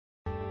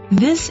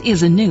This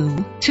is a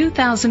new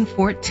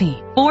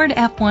 2014 Ford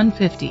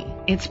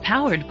F-150. It's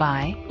powered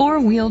by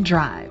four-wheel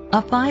drive,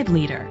 a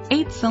 5-liter,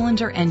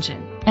 8-cylinder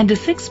engine, and a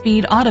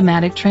 6-speed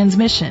automatic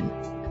transmission.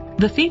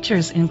 The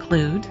features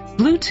include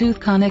Bluetooth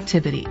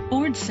connectivity,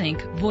 Ford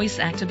Sync voice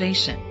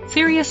activation,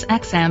 Sirius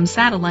XM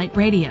satellite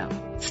radio,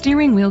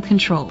 steering wheel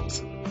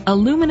controls,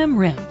 aluminum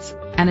rims,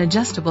 an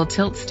adjustable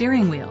tilt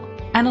steering wheel,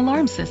 an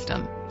alarm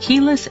system,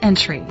 keyless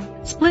entry,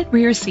 split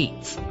rear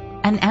seats,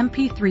 an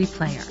MP3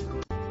 player.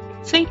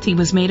 Safety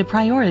was made a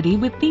priority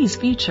with these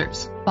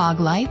features: fog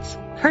lights,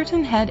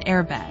 curtain head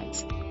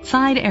airbags,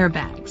 side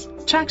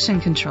airbags, traction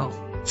control,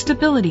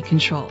 stability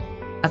control,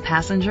 a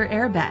passenger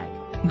airbag.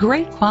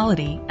 Great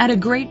quality at a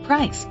great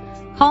price.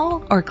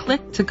 Call or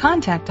click to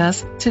contact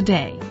us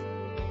today.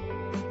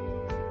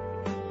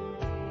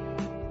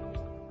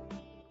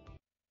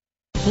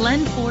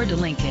 Glenn Ford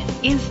Lincoln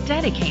is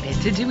dedicated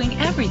to doing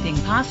everything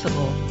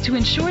possible to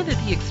ensure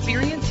that the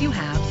experience you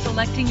have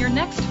selecting your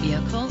next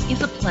vehicle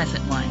is a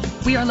pleasant one.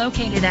 We are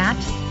located at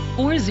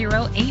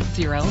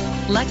 4080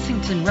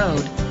 Lexington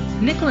Road,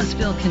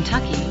 Nicholasville,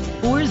 Kentucky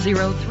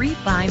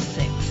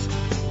 40356.